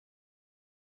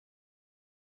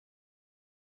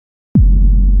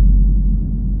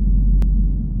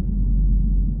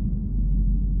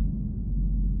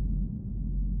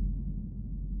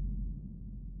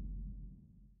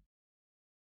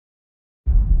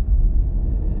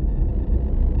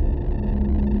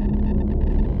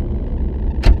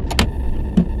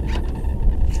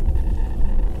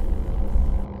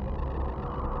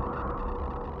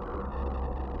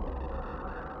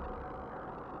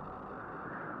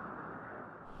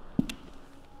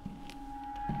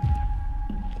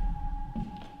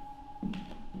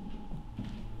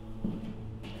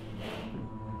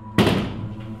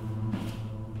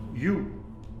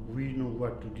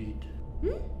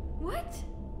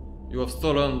You have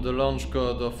stolen the launch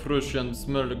code of Russian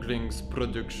smuggling's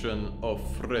production of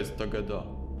fraises tagada.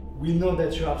 We know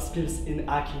that you have skills in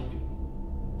hacking.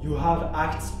 You have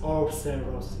acts or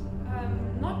servers.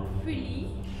 Not really.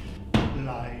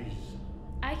 Lies.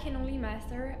 I can only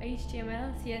master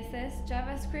HTML, CSS,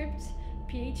 JavaScript,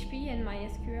 PHP and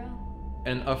MySQL.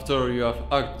 And after you have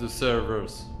hacked the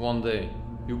servers, one day,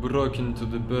 you broke into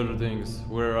the buildings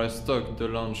where I stocked the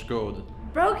launch code.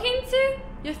 Broke into?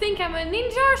 You think I'm a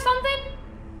ninja or something?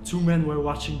 2 men were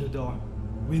watching the door.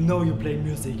 We know you play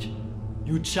music.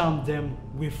 You charmed them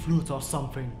with flute or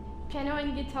something. Piano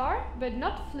and guitar, but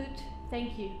not flute.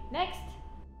 Thank you. Next.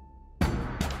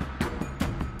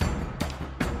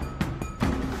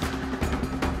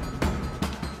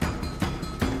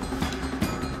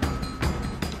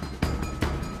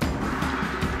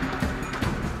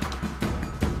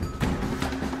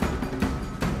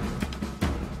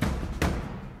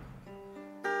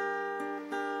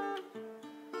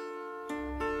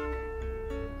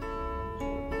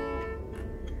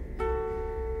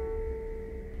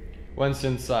 Once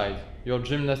inside, your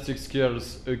gymnastic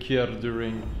skills acquired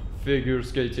during figure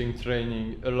skating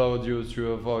training allowed you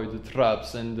to avoid the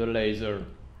traps and the laser.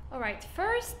 Alright,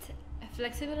 first,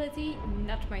 flexibility,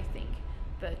 not my thing.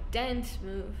 But dance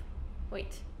move.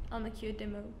 Wait, I'll make you a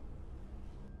demo.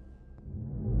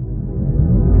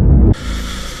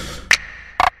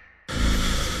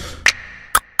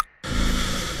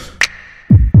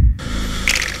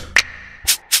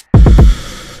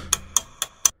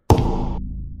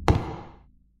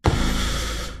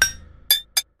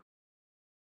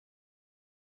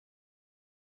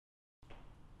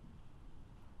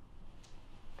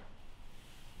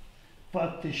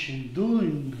 What is she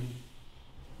doing?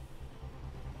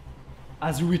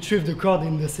 As you retrieve the code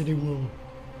in the sitting room,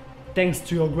 thanks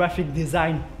to your graphic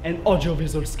design and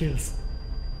audiovisual skills,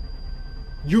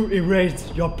 you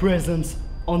erased your presence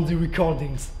on the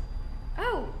recordings.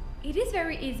 Oh, it is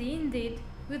very easy indeed,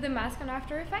 with the mask on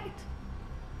After Effects.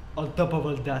 On top of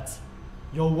all that,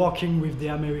 you're working with the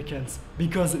Americans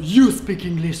because you speak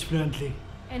English fluently.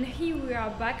 And here we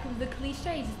are back with the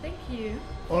clichés, thank you.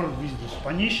 Or with the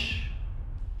Spanish,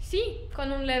 Si,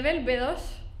 con un level B2.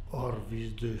 or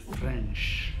with the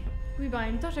French. Oui, bah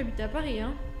en même temps j'habite à Paris,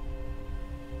 hein.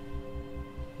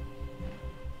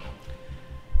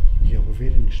 Я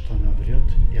уверен, что она врет,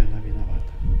 и она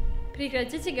виновата.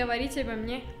 Прекратите говорить обо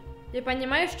мне. Я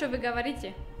понимаю, что вы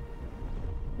говорите.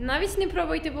 Навіть не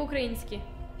пробуйте по-українськи.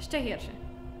 Ще гірше.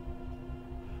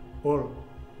 All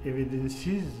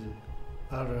evidences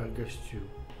are against you.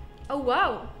 Oh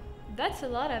wow, that's a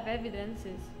lot of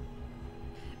evidences.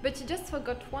 But you just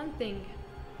forgot one thing.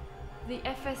 The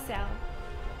FSL.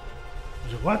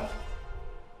 The what?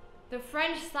 The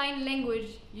French Sign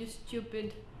Language, you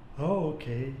stupid. Oh,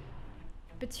 okay.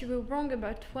 But you were wrong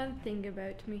about one thing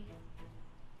about me.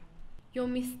 Your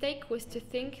mistake was to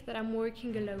think that I'm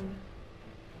working alone.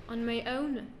 On my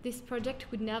own, this project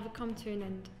would never come to an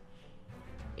end.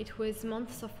 It was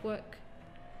months of work,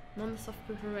 months of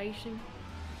preparation,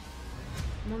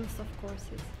 months of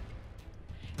courses.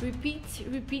 Repeat,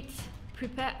 repeat,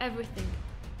 prepare everything.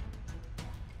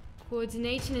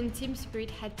 Coordination and team spirit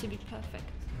had to be perfect.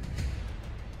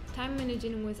 Time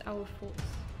managing was our force.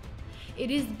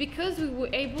 It is because we were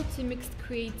able to mix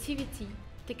creativity,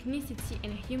 technicity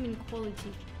and human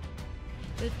quality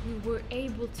that we were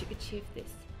able to achieve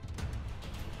this.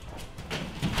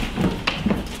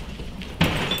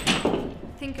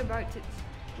 Think about it.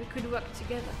 We could work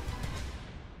together.